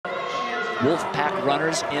Wolfpack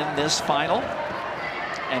runners in this final,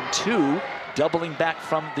 and 2 doubling back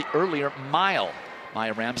from the earlier mile.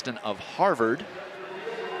 Maya Ramsden of Harvard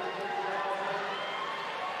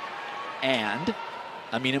and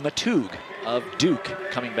Amina Matug of Duke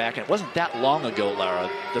coming back. And it wasn't that long ago, Lara,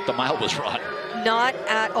 that the mile was run. Not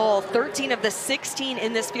at all. 13 of the 16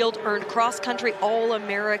 in this field earned cross-country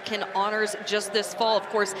All-American honors just this fall. Of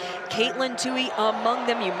course, Katelyn Tuohy among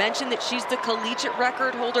them. You mentioned that she's the collegiate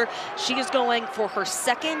record holder. She is going for her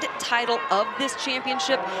 2nd title of this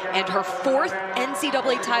championship and her 4th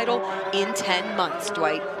NCAA title in 10 months,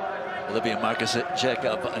 Dwight. Olivia Markusek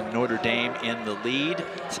of Notre Dame in the lead.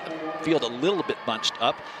 Field a little bit bunched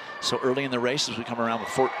up. So early in the race, as we come around with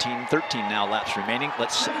 13 now laps remaining.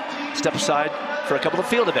 Let's step aside for a couple of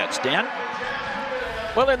field events. Dan?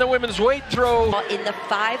 Well, in the women's weight throw. In the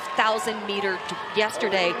 5,000 meter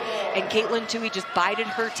yesterday, and Katelyn Tuohy just bided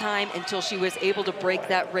her time until she was able to break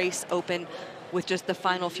that race open with just the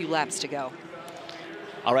final few laps to go.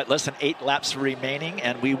 All right, less than 8 laps remaining,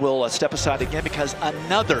 and we will step aside again because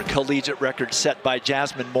another collegiate record set by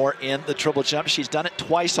Jasmine Moore in the triple jump. She's done it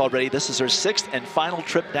twice already. This is her 6th and final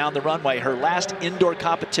trip down the runway. Her last indoor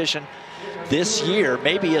competition this year,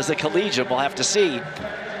 maybe as a collegiate, we'll have to see.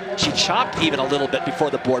 She chopped even a little bit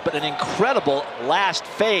before the board, but an incredible last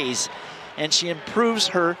phase, and she improves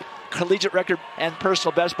her collegiate record and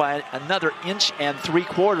personal best by another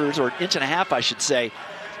 1.75 inches, or 1.5 inches, I should say.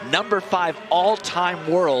 Number 5 all-time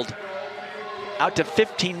world, out to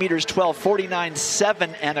 15 meters 12,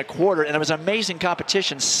 49.7 1/4, and it was amazing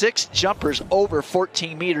competition. 6 jumpers over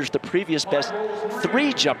 14 meters, the previous best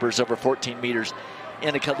 3 jumpers over 14 meters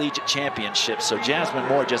in a collegiate championship. So Jasmine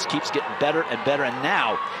Moore just keeps getting better and better, and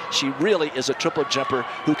now she really is a triple jumper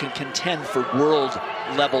who can contend for world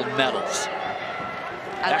level medals.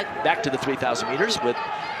 Back to the 3,000 meters with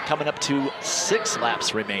coming up to 6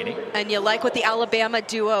 laps remaining. And you like what the Alabama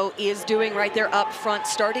duo is doing right there up front,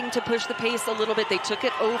 starting to push the pace a little bit. They took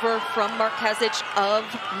it over from Markusek of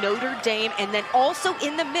Notre Dame, and then also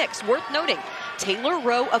in the mix, worth noting, Taylor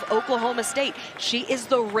Rowe of Oklahoma State. She is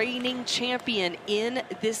the reigning champion in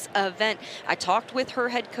this event. I talked with her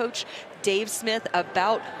head coach, Dave Smith,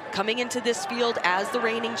 about coming into this field as the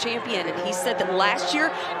reigning champion, and he said that last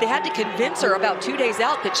year they had to convince her about 2 days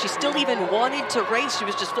out that she still even wanted to race. She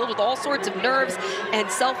was just filled with all sorts of nerves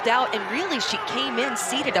and self-doubt, and really she came in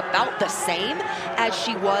seated about the same as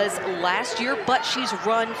she was last year, but she's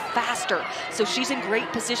run faster, so she's in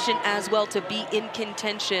great position as well to be in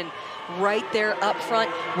contention right there up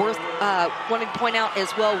front. Wanted to point out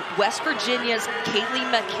as well, West Virginia's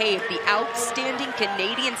Kaylee McCabe, the outstanding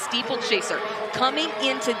Canadian steeplechaser, coming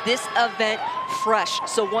into this event fresh.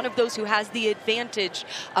 So one of those who has the advantage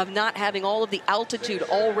of not having all of the altitude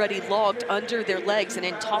already logged under their legs. And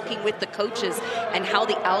in talking with the coaches and how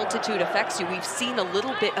the altitude affects you, we've seen a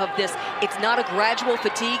little bit of this. It's not a gradual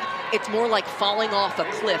fatigue. It's more like falling off a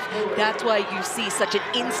cliff. That's why you see such an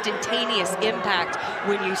instantaneous impact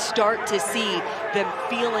when you start to see them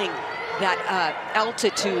feeling that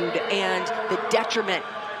altitude and the detriment.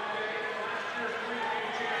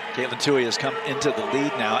 Katelyn Tuohy has come into the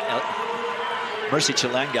lead now. Mercy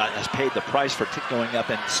Chilenga has paid the price for going up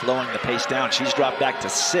and slowing the pace down. She's dropped back to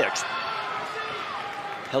 6th.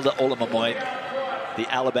 Hilda Olamomoy, the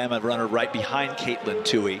Alabama runner, right behind Katelyn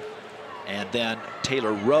Tuohy. And then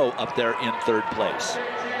Taylor Rowe up there in 3rd place.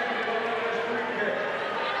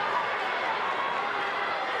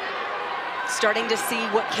 Starting to see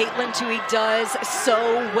what Katelyn Tuohy does so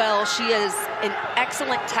well. She is an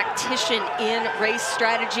excellent tactician in race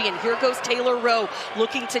strategy. And here goes Taylor Rowe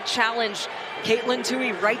looking to challenge Katelyn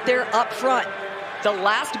Tuohy right there up front. The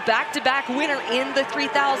last back-to-back winner in the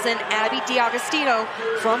 3,000, Abby DiAgostino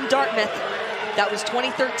from Dartmouth. That was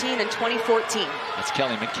 2013 and 2014. That's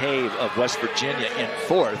Kelly McCabe of West Virginia in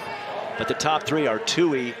 4th. But the top 3 are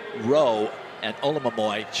Tuohy, Rowe, and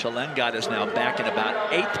Olamomoy. Chilenga is now back in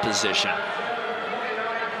about 8th position.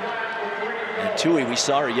 And Tuohy, we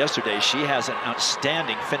saw her yesterday. She has an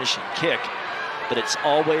outstanding finishing kick, but it's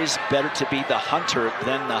always better to be the hunter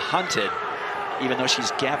than the hunted, even though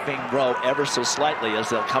she's gapping Rowe ever so slightly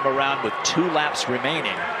as they'll come around with 2 laps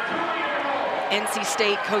remaining. NC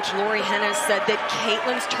State coach Lori Hennes said that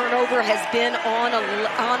Katelyn's turnover has been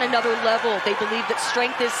on another level. They believe that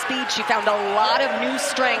strength is speed. She found a lot of new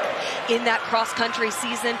strength in that cross-country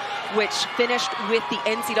season, which finished with the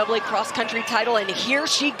NCAA cross-country title. And here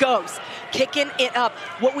she goes, kicking it up.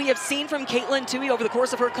 What we have seen from Katelyn Tuohy over the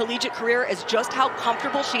course of her collegiate career is just how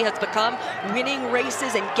comfortable she has become winning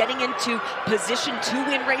races and getting into position to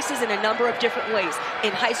win races in a number of different ways.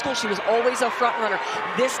 In high school, she was always a front runner.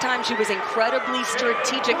 This time, she was incredibly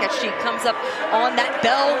strategic as she comes up on that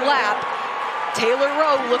bell lap Taylor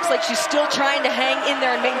Rowe looks like she's still trying to hang in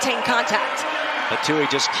there and maintain contact. But Tuohy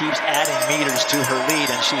just keeps adding meters to her lead,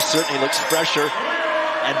 and she certainly looks fresher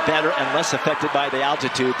and better and less affected by the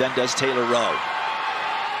altitude than does Taylor Rowe.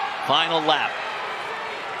 Final lap.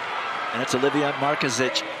 And it's Olivia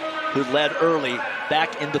Markozic who led early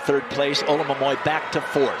back into third place. Ola Momoy back to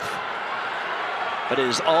fourth. But it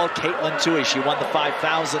is all Katelyn Tuohy. She won the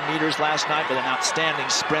 5,000 meters last night with an outstanding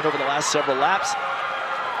sprint over the last several laps.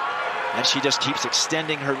 And she just keeps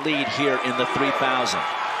extending her lead here in the 3,000.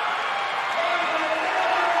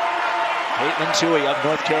 Katelyn Tuohy of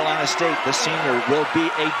North Carolina State, the senior, will be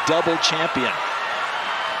a double champion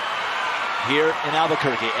here in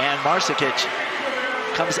Albuquerque. And Markozic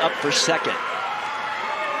comes up for second.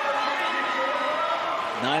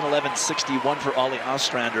 9:11.61 for Ollie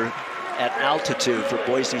Ostrander at altitude for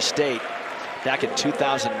Boise State back in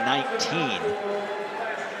 2019.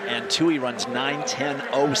 And Tuohy runs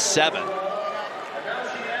 9:10.07.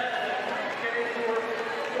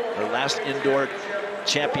 Her last indoor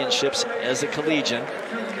championships as a collegian.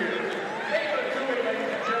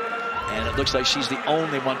 And it looks like she's the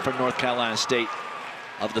only one from North Carolina State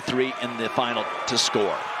of the three in the final to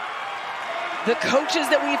score. The coaches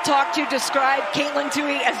that we've talked to describe Katelyn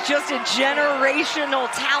Tuohy as just a generational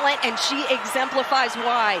talent, and she exemplifies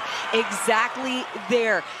why. Exactly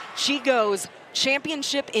there. She goes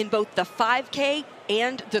championship in both the 5K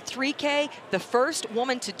and the 3K. The first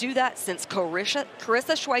woman to do that since Carissa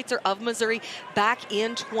Schweitzer of Missouri back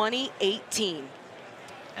in 2018.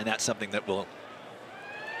 And that's something that will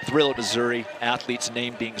thrill Missouri athletes'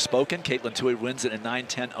 name being spoken. Katelyn Tuohy wins it in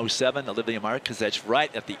 9:10.07. Olivia Markozic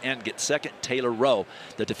right at the end gets second. Taylor Rowe,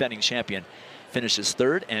 the defending champion, finishes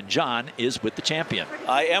third. And John is with the champion.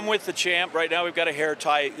 I am with the champ. Right now we've got a hair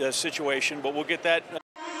tie situation, but we'll get that.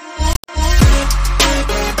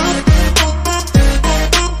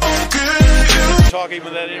 Talking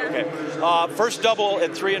with that, okay. First double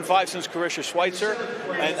at 3 and 5 since Carissa Schweitzer,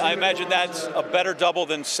 and I imagine that's a better double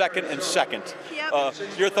than second and second. Yep.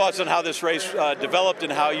 Your thoughts on how this race developed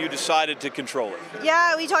and how you decided to control it?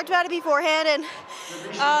 Yeah, we talked about it beforehand, and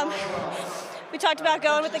we talked about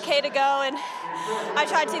going with the K to go, and I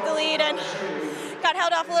tried to take the lead and got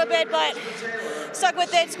held off a little bit, but stuck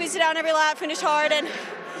with it, squeezed it down every lap, finished hard, and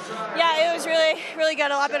yeah, it was really, really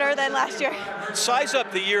good, a lot better than last year. Size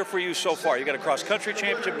up the year for you so far. You got a cross-country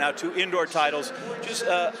championship, now 2 indoor titles. Just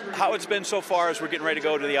how it's been so far as we're getting ready to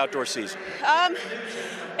go to the outdoor season.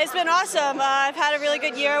 It's been awesome. I've had a really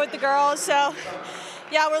good year with the girls, so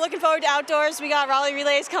yeah, we're looking forward to outdoors. We got Raleigh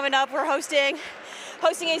Relays coming up. We're hosting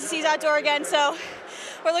ACC's outdoor again, so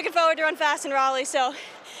we're looking forward to run fast in Raleigh, so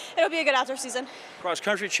it'll be a good outdoor season.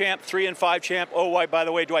 Cross-country champ, 3 and 5 champ. Oh, by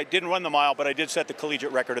the way, Dwight didn't run the mile, but I did set the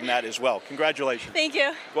collegiate record in that as well. Congratulations. Thank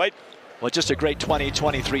you. Dwight? Well, just a great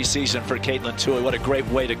 2023 season for Katelyn Tuohy. What a great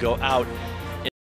way to go out.